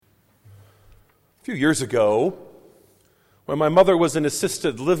A few years ago, when my mother was in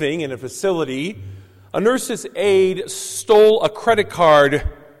assisted living in a facility, a nurse's aide stole a credit card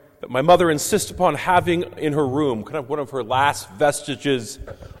that my mother insisted upon having in her room, kind of one of her last vestiges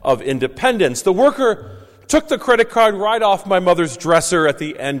of independence. The worker took the credit card right off my mother's dresser at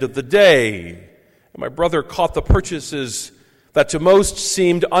the end of the day. And my brother caught the purchases that to most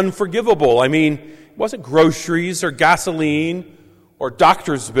seemed unforgivable. I mean, it wasn't groceries or gasoline or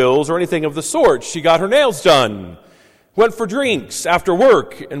doctor's bills or anything of the sort. She got her nails done, went for drinks after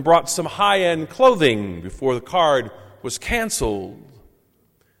work, and brought some high-end clothing before the card was canceled.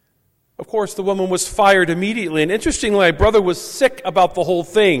 Of course, the woman was fired immediately, and interestingly, my brother was sick about the whole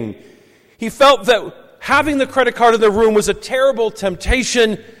thing. He felt that having the credit card in the room was a terrible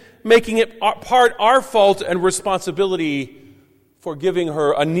temptation, making it part our fault and responsibility for giving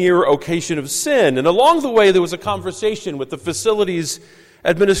her a near occasion of sin. And along the way, there was a conversation with the facility's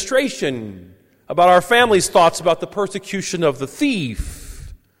administration about our family's thoughts about the persecution of the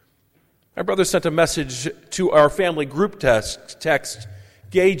thief. My brother sent a message to our family group text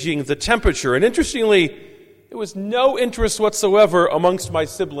gauging the temperature. And interestingly, there was no interest whatsoever amongst my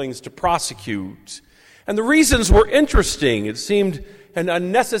siblings to prosecute. And the reasons were interesting. It seemed an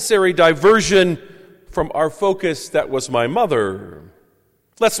unnecessary diversion from our focus that was my mother.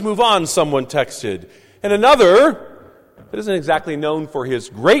 Let's move on, someone texted. And another, that isn't exactly known for his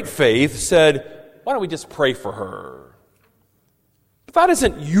great faith, said, why don't we just pray for her? But that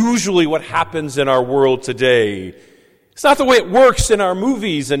isn't usually what happens in our world today. It's not the way it works in our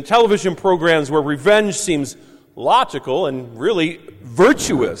movies and television programs where revenge seems logical and really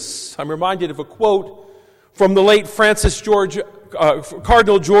virtuous. I'm reminded of a quote from the late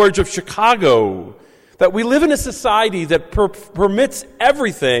Cardinal George of Chicago, that we live in a society that permits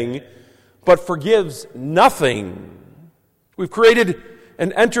everything but forgives nothing. We've created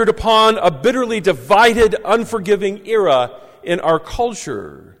and entered upon a bitterly divided, unforgiving era in our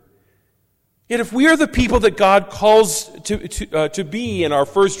culture. Yet if we are the people that God calls to be in our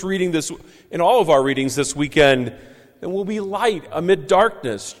first reading in all of our readings this weekend, then we'll be light amid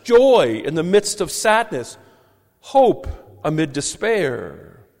darkness, joy in the midst of sadness, hope amid despair.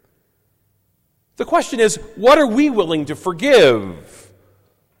 The question is, what are we willing to forgive?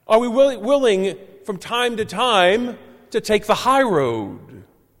 Are we willing from time to time to take the high road?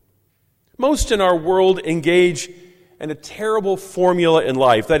 Most in our world engage in a terrible formula in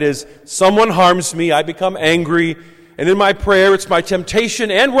life. That is, someone harms me, I become angry, and in my prayer it's my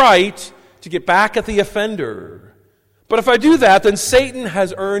temptation and right to get back at the offender. But if I do that, then Satan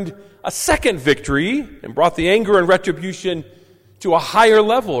has earned a second victory and brought the anger and retribution to a higher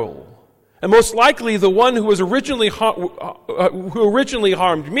level. And most likely, the one who originally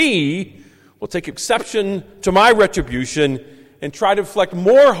harmed me will take exception to my retribution and try to inflict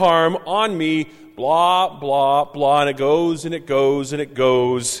more harm on me, blah, blah, blah, and it goes, and it goes, and it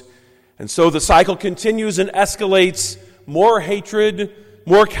goes. And so the cycle continues and escalates. More hatred,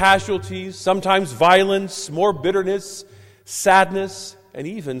 more casualties, sometimes violence, more bitterness, sadness, and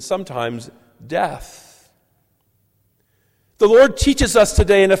even sometimes death. The Lord teaches us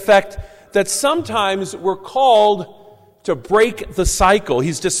today, in effect, that sometimes we're called to break the cycle.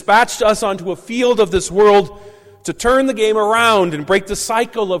 He's dispatched us onto a field of this world to turn the game around and break the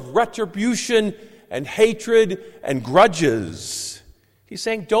cycle of retribution and hatred and grudges. He's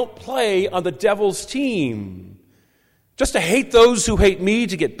saying, don't play on the devil's team. Just to hate those who hate me,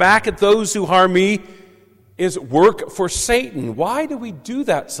 to get back at those who harm me, is work for Satan. Why do we do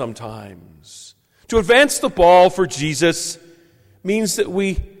that sometimes? To advance the ball for Jesus means that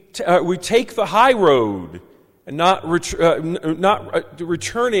we take the high road and not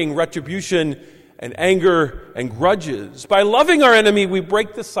returning retribution and anger and grudges. By loving our enemy, we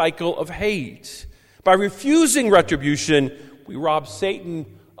break the cycle of hate. By refusing retribution, we rob Satan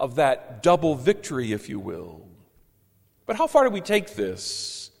of that double victory, if you will. But how far do we take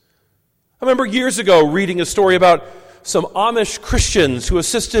this? I remember years ago reading a story about some Amish Christians who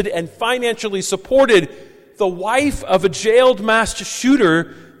assisted and financially supported the wife of a jailed mass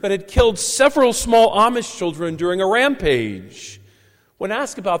shooter that had killed several small Amish children during a rampage. When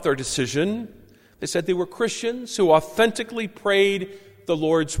asked about their decision, they said they were Christians who authentically prayed the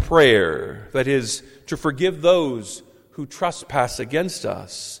Lord's Prayer, that is, to forgive those who trespass against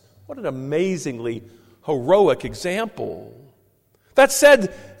us. What an amazingly heroic example. That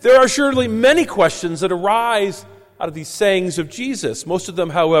said, there are surely many questions that arise out of these sayings of Jesus. Most of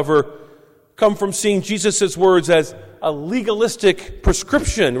them, however, come from seeing Jesus' words as a legalistic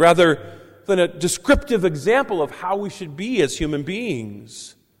prescription rather than a descriptive example of how we should be as human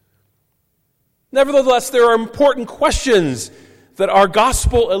beings. Nevertheless, there are important questions that our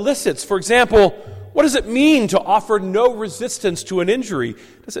gospel elicits. For example, what does it mean to offer no resistance to an injury?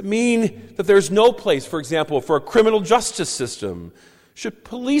 Does it mean that there's no place, for example, for a criminal justice system? Should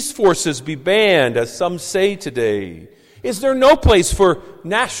police forces be banned, as some say today? Is there no place for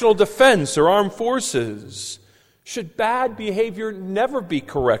national defense or armed forces? Should bad behavior never be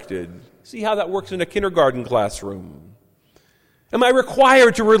corrected? See how that works in a kindergarten classroom. Am I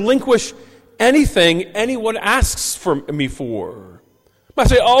required to relinquish anything anyone asks me for?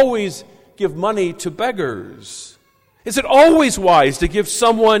 Must I always give money to beggars? Is it always wise to give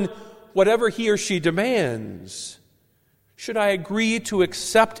someone whatever he or she demands? Should I agree to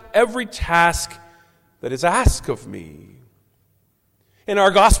accept every task that is asked of me? In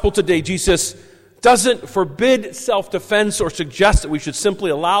our gospel today, Jesus doesn't forbid self-defense or suggest that we should simply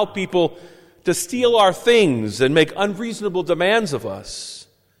allow people to steal our things and make unreasonable demands of us.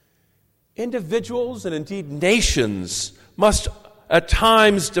 Individuals and indeed nations must at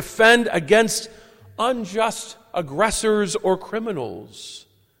times defend against unjust aggressors or criminals.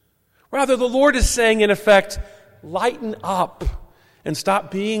 Rather, the Lord is saying, in effect, lighten up and stop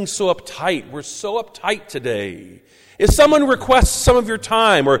being so uptight. We're so uptight today. If someone requests some of your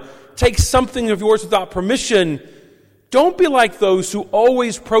time or takes something of yours without permission, don't be like those who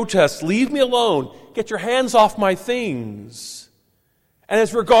always protest, leave me alone, get your hands off my things. And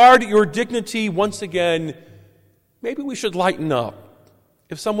as regard your dignity, once again, maybe we should lighten up.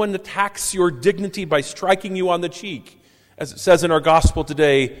 If someone attacks your dignity by striking you on the cheek, as it says in our gospel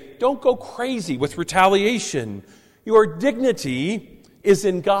today, don't go crazy with retaliation. Your dignity is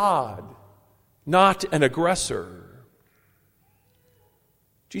in God, not an aggressor.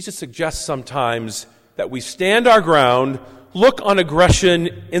 Jesus suggests sometimes that we stand our ground, look on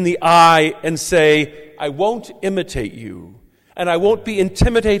aggression in the eye, and say, I won't imitate you, and I won't be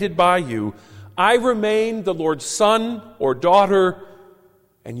intimidated by you. I remain the Lord's son or daughter,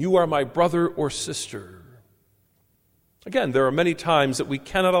 and you are my brother or sister. Again, there are many times that we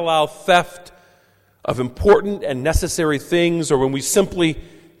cannot allow theft of important and necessary things, or when we simply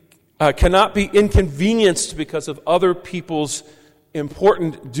cannot be inconvenienced because of other people's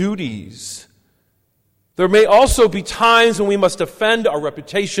important duties. There may also be times when we must defend our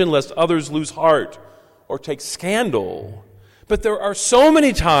reputation lest others lose heart or take scandal. But there are so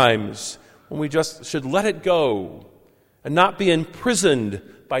many times when we just should let it go and not be imprisoned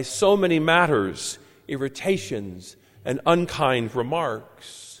by so many matters, irritations, and unkind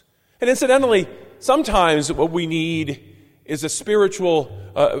remarks. And incidentally, sometimes what we need is a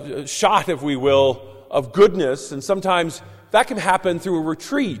spiritual shot, if we will, of goodness. And sometimes that can happen through a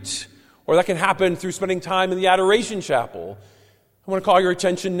retreat, or that can happen through spending time in the Adoration Chapel. I want to call your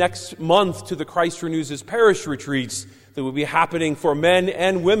attention next month to the Christ Renews His Parish retreats that will be happening for men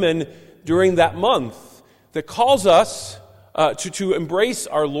and women during that month, that calls us to embrace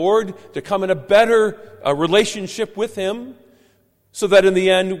our Lord, to come in a better relationship with Him, so that in the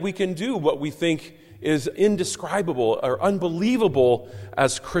end we can do what we think is indescribable or unbelievable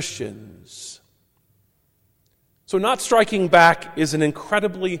as Christians. So not striking back is an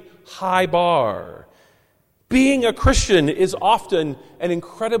incredibly high bar. Being a Christian is often an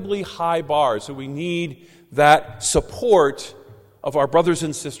incredibly high bar, so we need that support of our brothers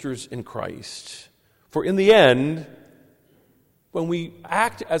and sisters in Christ. For in the end, when we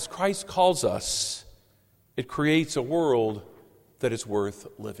act as Christ calls us, it creates a world that is worth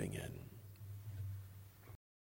living in.